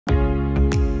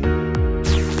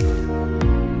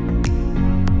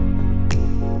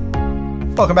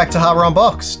Welcome back to Hardware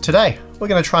Unboxed. Today, we're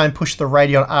going to try and push the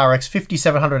Radeon RX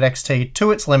 5700 XT to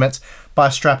its limits by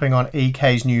strapping on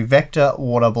EK's new Vector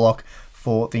water block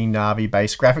for the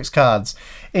Navi-based graphics cards.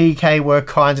 EK were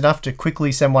kind enough to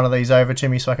quickly send one of these over to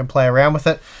me so I can play around with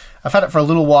it. I've had it for a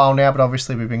little while now, but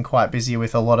obviously we've been quite busy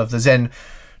with a lot of the Zen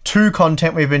 2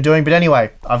 content we've been doing. But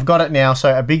anyway, I've got it now,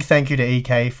 so a big thank you to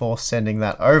EK for sending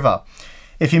that over.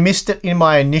 If you missed it in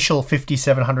my initial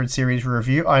 5700 series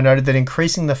review, I noted that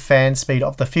increasing the fan speed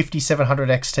of the 5700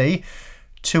 XT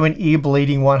to an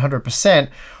ear-bleeding 100%,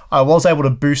 I was able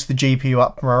to boost the GPU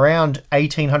up from around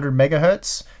 1800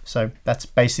 megahertz, so that's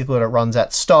basically what it runs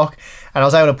at stock, and I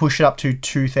was able to push it up to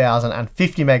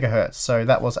 2050 megahertz, so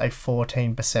that was a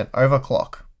 14%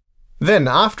 overclock. Then,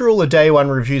 after all the day one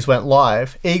reviews went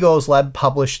live, Igor's lab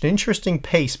published an interesting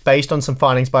piece based on some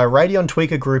findings by Radeon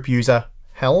Tweaker group user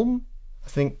Helm? I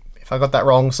think, if I got that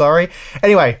wrong, sorry.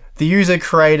 Anyway, the user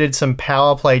created some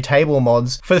power play table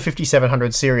mods for the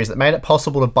 5700 series that made it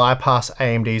possible to bypass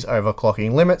AMD's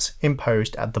overclocking limits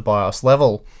imposed at the BIOS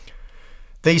level.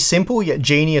 These simple yet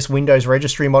genius Windows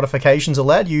registry modifications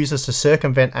allowed users to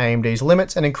circumvent AMD's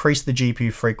limits and increase the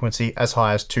GPU frequency as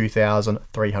high as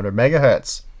 2300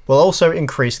 MHz, while also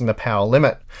increasing the power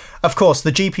limit. Of course,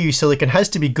 the GPU silicon has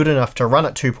to be good enough to run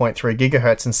at 2.3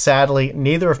 GHz, and sadly,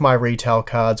 neither of my retail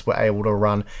cards were able to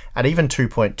run at even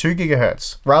 2.2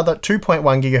 GHz. Rather, 2.1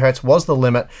 GHz was the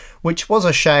limit, which was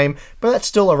a shame, but that's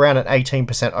still around an 18%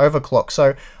 overclock,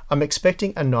 so I'm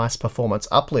expecting a nice performance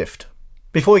uplift.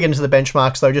 Before we get into the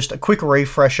benchmarks though, just a quick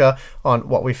refresher on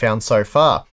what we found so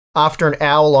far. After an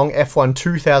hour-long F1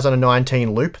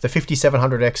 2019 loop, the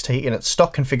 5700 XT in its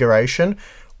stock configuration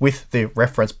with the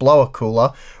reference blower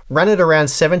cooler ran at around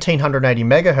 1780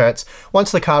 MHz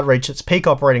once the card reached its peak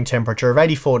operating temperature of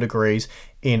 84 degrees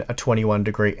in a 21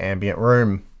 degree ambient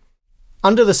room.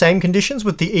 Under the same conditions,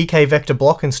 with the EK Vector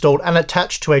block installed and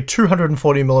attached to a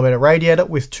 240mm radiator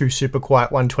with two super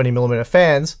quiet 120mm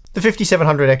fans, the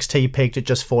 5700 XT peaked at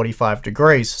just 45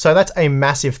 degrees, so that's a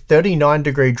massive 39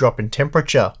 degree drop in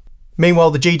temperature.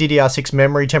 Meanwhile, the GDDR6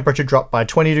 memory temperature dropped by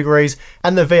 20 degrees,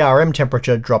 and the VRM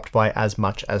temperature dropped by as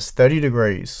much as 30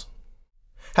 degrees.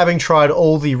 Having tried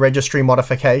all the registry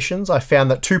modifications, I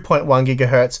found that 2.1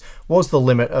 GHz was the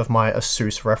limit of my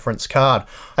Asus reference card.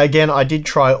 Again, I did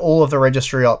try all of the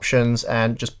registry options,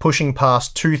 and just pushing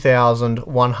past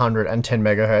 2110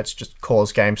 MHz just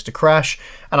caused games to crash,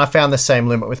 and I found the same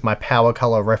limit with my power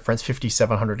color reference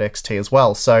 5700 XT as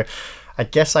well, so I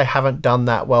guess I haven't done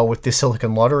that well with this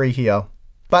silicon lottery here.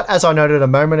 But as I noted a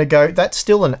moment ago, that's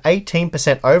still an 18%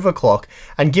 overclock,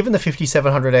 and given the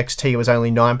 5700 XT was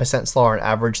only 9% slower on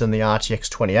average than the RTX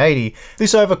 2080,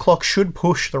 this overclock should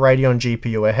push the Radeon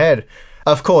GPU ahead.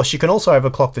 Of course, you can also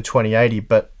overclock the 2080,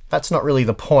 but that's not really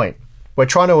the point. We're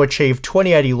trying to achieve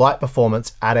 2080 light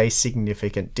performance at a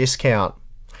significant discount.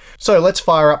 So let's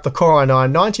fire up the Core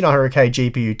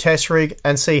i9-9900K GPU test rig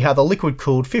and see how the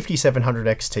liquid-cooled 5700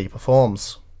 XT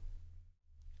performs.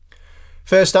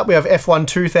 First up, we have F1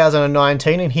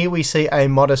 2019, and here we see a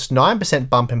modest 9%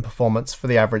 bump in performance for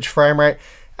the average frame rate,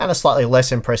 and a slightly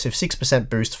less impressive 6%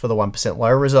 boost for the 1%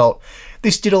 low result.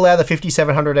 This did allow the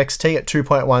 5700 XT at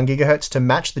 2.1 GHz to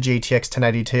match the GTX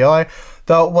 1080 Ti,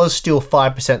 though it was still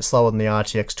 5% slower than the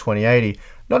RTX 2080.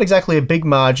 Not exactly a big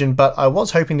margin, but I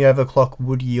was hoping the overclock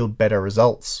would yield better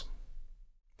results.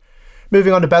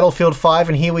 Moving on to Battlefield 5,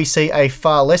 and here we see a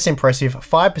far less impressive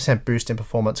 5% boost in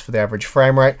performance for the average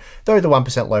frame rate, though the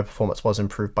 1% low performance was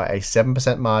improved by a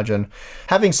 7% margin.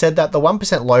 Having said that, the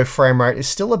 1% low frame rate is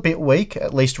still a bit weak,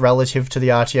 at least relative to the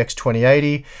RTX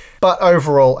 2080, but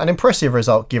overall an impressive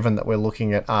result given that we're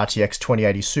looking at RTX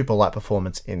 2080 super light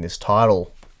performance in this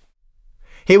title.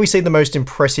 Here we see the most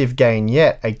impressive gain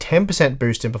yet, a 10%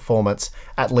 boost in performance,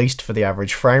 at least for the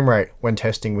average frame rate, when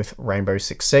testing with Rainbow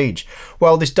Six Siege.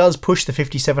 While this does push the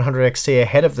 5700 XT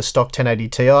ahead of the stock 1080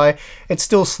 Ti, it's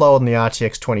still slower than the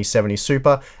RTX 2070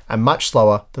 Super, and much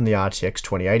slower than the RTX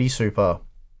 2080 Super.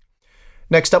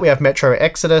 Next up we have Metro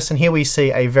Exodus, and here we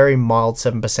see a very mild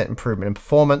 7% improvement in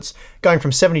performance, going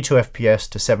from 72 FPS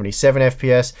to 77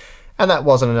 FPS, and that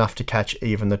wasn't enough to catch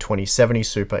even the 2070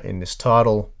 Super in this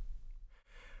title.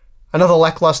 Another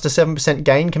lackluster 7%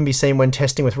 gain can be seen when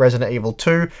testing with Resident Evil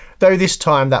 2, though this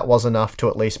time that was enough to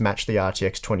at least match the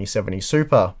RTX 2070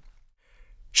 Super.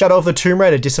 Shadow of the Tomb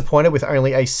Raider disappointed with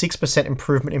only a 6%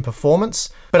 improvement in performance,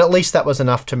 but at least that was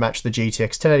enough to match the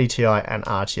GTX 1080 Ti and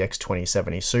RTX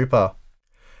 2070 Super.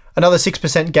 Another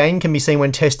 6% gain can be seen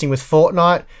when testing with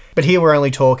Fortnite, but here we're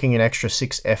only talking an extra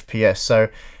 6 FPS, so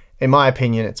in my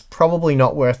opinion it's probably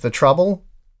not worth the trouble.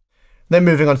 Then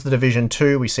moving on to the Division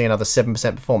 2, we see another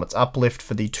 7% performance uplift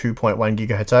for the 2.1 GHz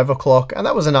overclock, and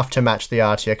that was enough to match the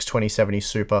RTX 2070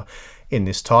 Super in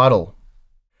this title.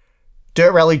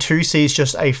 Dirt Rally 2 sees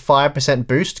just a 5%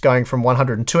 boost, going from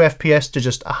 102 FPS to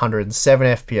just 107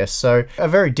 FPS, so a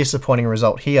very disappointing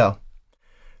result here.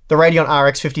 The Radeon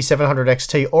RX 5700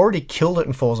 XT already killed it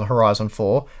in Forza Horizon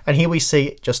 4, and here we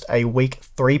see just a weak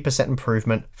 3%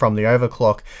 improvement from the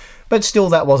overclock, but still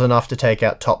that was enough to take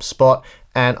out top spot,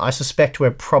 and I suspect we're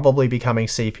probably becoming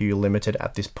CPU limited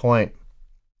at this point.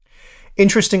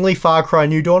 Interestingly, Far Cry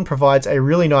New Dawn provides a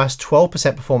really nice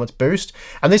 12% performance boost,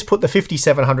 and this put the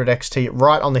 5700 XT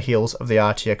right on the heels of the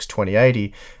RTX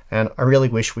 2080, and I really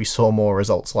wish we saw more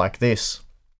results like this.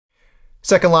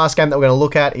 Second last game that we're going to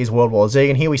look at is World War Z,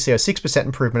 and here we see a 6%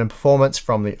 improvement in performance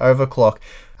from the overclock,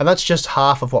 and that's just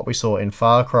half of what we saw in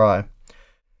Far Cry.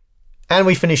 And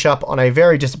we finish up on a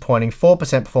very disappointing 4%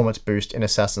 performance boost in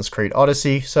Assassin's Creed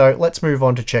Odyssey, so let's move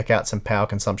on to check out some power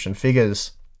consumption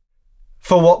figures.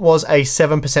 For what was a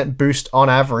 7% boost on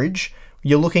average,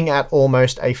 you're looking at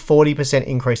almost a 40%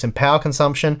 increase in power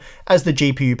consumption as the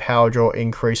GPU power draw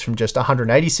increased from just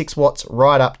 186 watts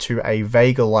right up to a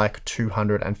Vega-like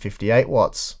 258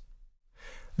 watts.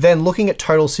 Then looking at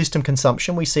total system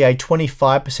consumption, we see a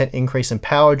 25% increase in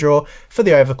power draw for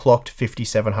the overclocked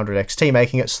 5700 XT,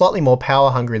 making it slightly more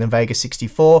power hungry than Vega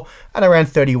 64 and around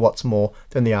 30 watts more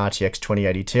than the RTX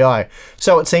 2080 Ti.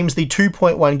 So it seems the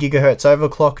 2.1 GHz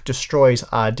overclock destroys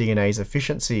RDNA's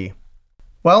efficiency.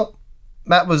 Well,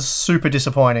 that was super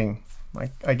disappointing.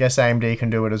 I guess AMD can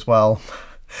do it as well.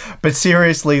 But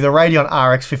seriously, the Radeon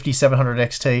RX 5700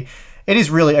 XT, it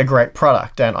is really a great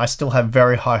product, and I still have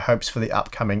very high hopes for the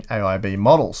upcoming AIB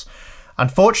models.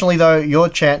 Unfortunately though, your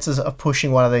chances of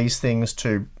pushing one of these things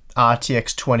to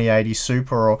RTX 2080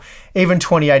 Super or even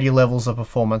 2080 levels of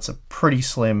performance are pretty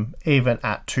slim, even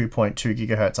at 2.2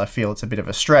 GHz. I feel it's a bit of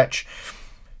a stretch.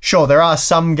 Sure, there are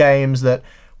some games that,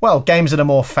 well, games that are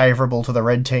more favourable to the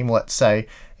red team, let's say.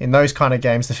 In those kind of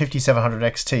games, the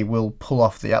 5700 XT will pull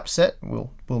off the upset,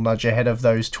 will nudge ahead of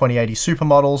those 2080 Super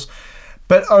models.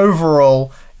 But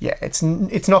overall, yeah, it's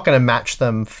not going to match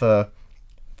them for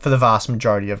the vast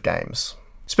majority of games.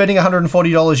 Spending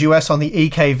 $140 US on the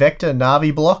EK Vector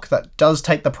Navi block, that does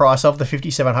take the price of the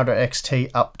 5700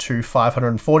 XT up to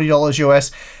 $540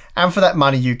 US, and for that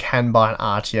money you can buy an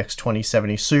RTX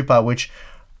 2070 Super, which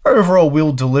overall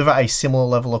will deliver a similar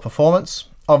level of performance,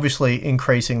 obviously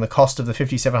increasing the cost of the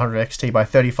 5700 XT by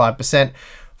 35%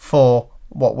 for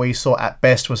what we saw at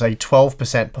best was a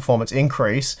 12% performance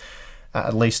increase.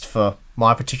 At least for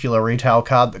my particular retail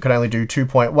card that could only do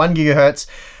 2.1 GHz,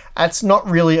 that's not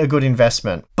really a good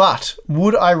investment. But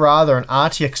would I rather an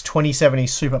RTX 2070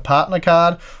 Super partner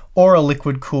card or a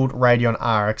liquid-cooled Radeon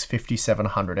RX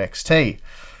 5700 XT?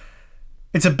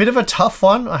 It's a bit of a tough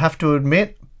one, I have to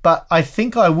admit, but I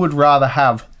think I would rather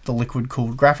have the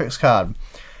liquid-cooled graphics card.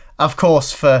 Of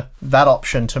course, for that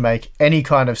option to make any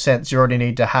kind of sense, you already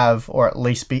need to have, or at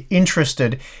least be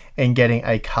interested in getting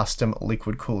a custom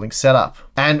liquid cooling setup.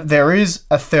 And there is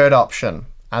a third option,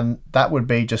 and that would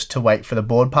be just to wait for the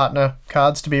board partner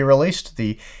cards to be released,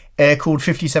 the air-cooled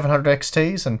 5700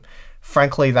 XTs, and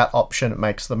frankly, that option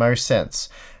makes the most sense.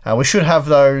 We should have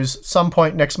those some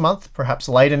point next month, perhaps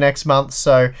later next month,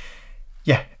 so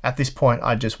yeah, at this point,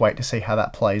 I'd just wait to see how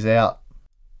that plays out.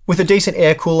 With a decent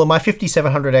air cooler, my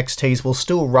 5700 XTs will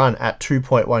still run at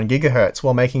 2.1 GHz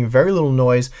while making very little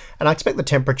noise, and I expect the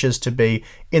temperatures to be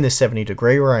in the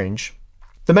 70-degree range.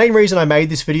 The main reason I made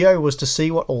this video was to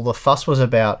see what all the fuss was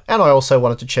about, and I also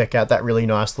wanted to check out that really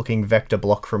nice looking Vector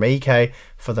block from EK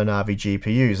for the Navi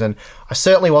GPUs, and I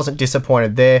certainly wasn't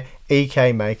disappointed there.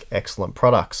 EK make excellent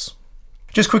products.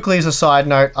 Just quickly as a side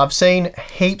note, I've seen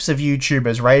heaps of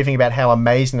YouTubers raving about how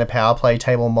amazing the power play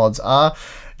table mods are,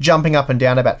 jumping up and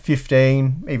down about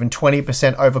 15, even 20%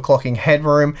 overclocking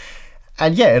headroom.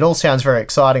 And yeah, it all sounds very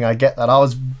exciting, I get that. I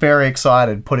was very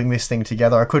excited putting this thing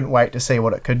together. I couldn't wait to see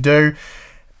what it could do.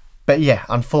 But yeah,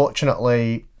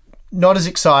 unfortunately, not as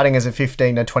exciting as a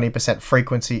 15 to 20%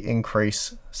 frequency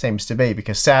increase seems to be,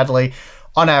 because sadly,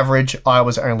 on average, I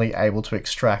was only able to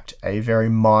extract a very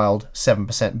mild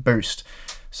 7% boost.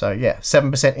 So yeah,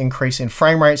 7% increase in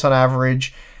frame rates on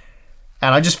average.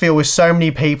 And I just feel with so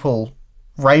many people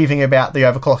raving about the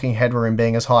overclocking headroom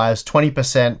being as high as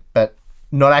 20%, but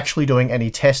not actually doing any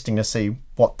testing to see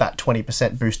what that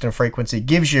 20% boost in frequency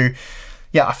gives you.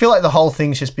 Yeah, I feel like the whole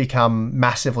thing's just become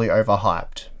massively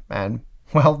overhyped. And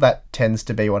well, that tends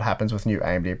to be what happens with new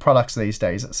AMD products these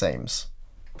days, it seems.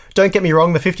 Don't get me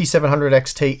wrong, the 5700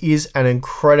 XT is an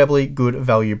incredibly good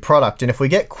value product, and if we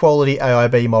get quality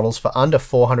AIB models for under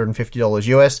 $450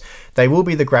 US, they will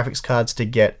be the graphics cards to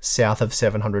get south of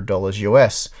 $700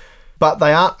 US. But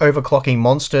they aren't overclocking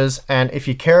monsters, and if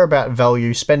you care about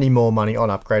value, spending more money on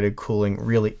upgraded cooling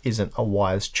really isn't a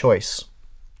wise choice.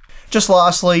 Just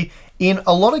lastly, in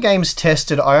a lot of games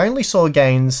tested, I only saw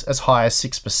gains as high as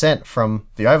 6% from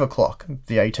the overclock,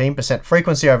 the 18%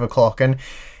 frequency overclock, and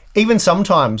even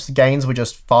sometimes gains were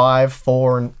just 5,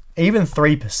 4, and even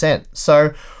 3%.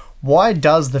 So why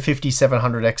does the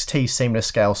 5700 XT seem to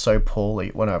scale so poorly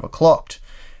when overclocked?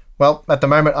 Well, at the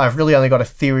moment, I've really only got a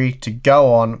theory to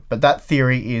go on, but that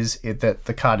theory is that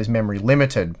the card is memory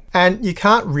limited. And you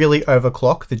can't really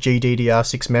overclock the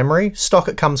GDDR6 memory. Stock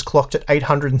it comes clocked at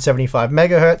 875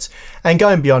 MHz, and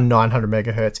going beyond 900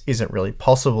 MHz isn't really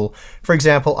possible. For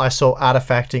example, I saw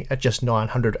artifacting at just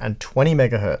 920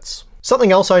 MHz.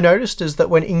 Something else I noticed is that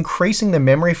when increasing the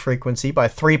memory frequency by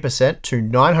 3% to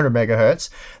 900 MHz,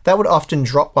 that would often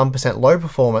drop 1% low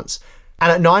performance.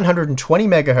 And at 920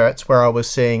 MHz, where I was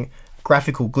seeing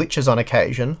graphical glitches on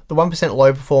occasion, the 1%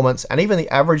 low performance and even the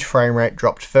average frame rate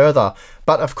dropped further,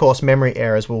 but of course memory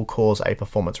errors will cause a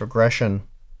performance regression.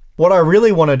 What I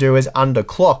really want to do is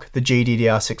underclock the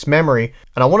GDDR6 memory,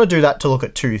 and I want to do that to look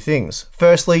at two things.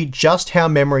 Firstly, just how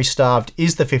memory starved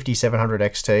is the 5700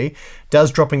 XT?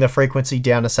 Does dropping the frequency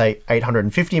down to say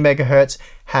 850 MHz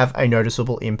have a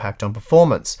noticeable impact on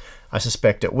performance? I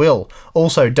suspect it will.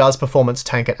 Also, does performance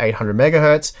tank at 800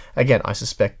 MHz? Again, I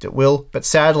suspect it will, but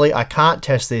sadly I can't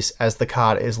test this as the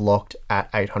card is locked at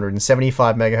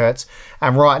 875 MHz,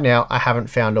 and right now I haven't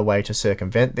found a way to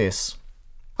circumvent this.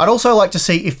 I'd also like to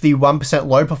see if the 1%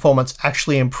 low performance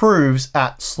actually improves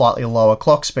at slightly lower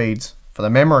clock speeds for the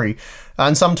memory.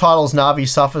 In some titles, Navi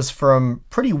suffers from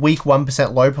pretty weak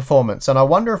 1% low performance, and I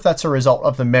wonder if that's a result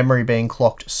of the memory being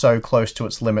clocked so close to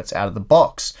its limits out of the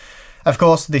box. Of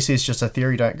course, this is just a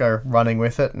theory, don't go running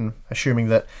with it and assuming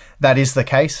that that is the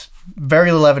case.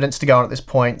 Very little evidence to go on at this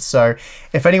point, so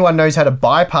if anyone knows how to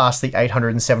bypass the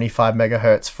 875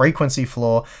 MHz frequency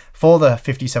floor for the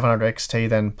 5700 XT,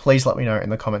 then please let me know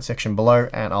in the comment section below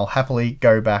and I'll happily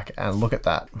go back and look at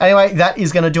that. Anyway, that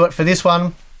is going to do it for this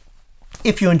one.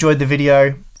 If you enjoyed the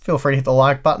video, feel free to hit the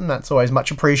like button, that's always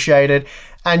much appreciated,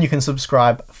 and you can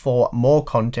subscribe for more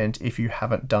content if you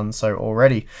haven't done so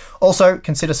already. Also,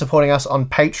 consider supporting us on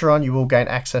Patreon. You will gain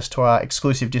access to our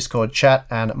exclusive Discord chat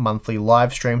and monthly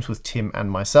live streams with Tim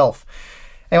and myself.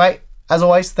 Anyway, as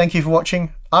always, thank you for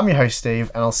watching. I'm your host,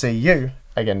 Steve, and I'll see you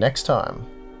again next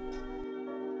time.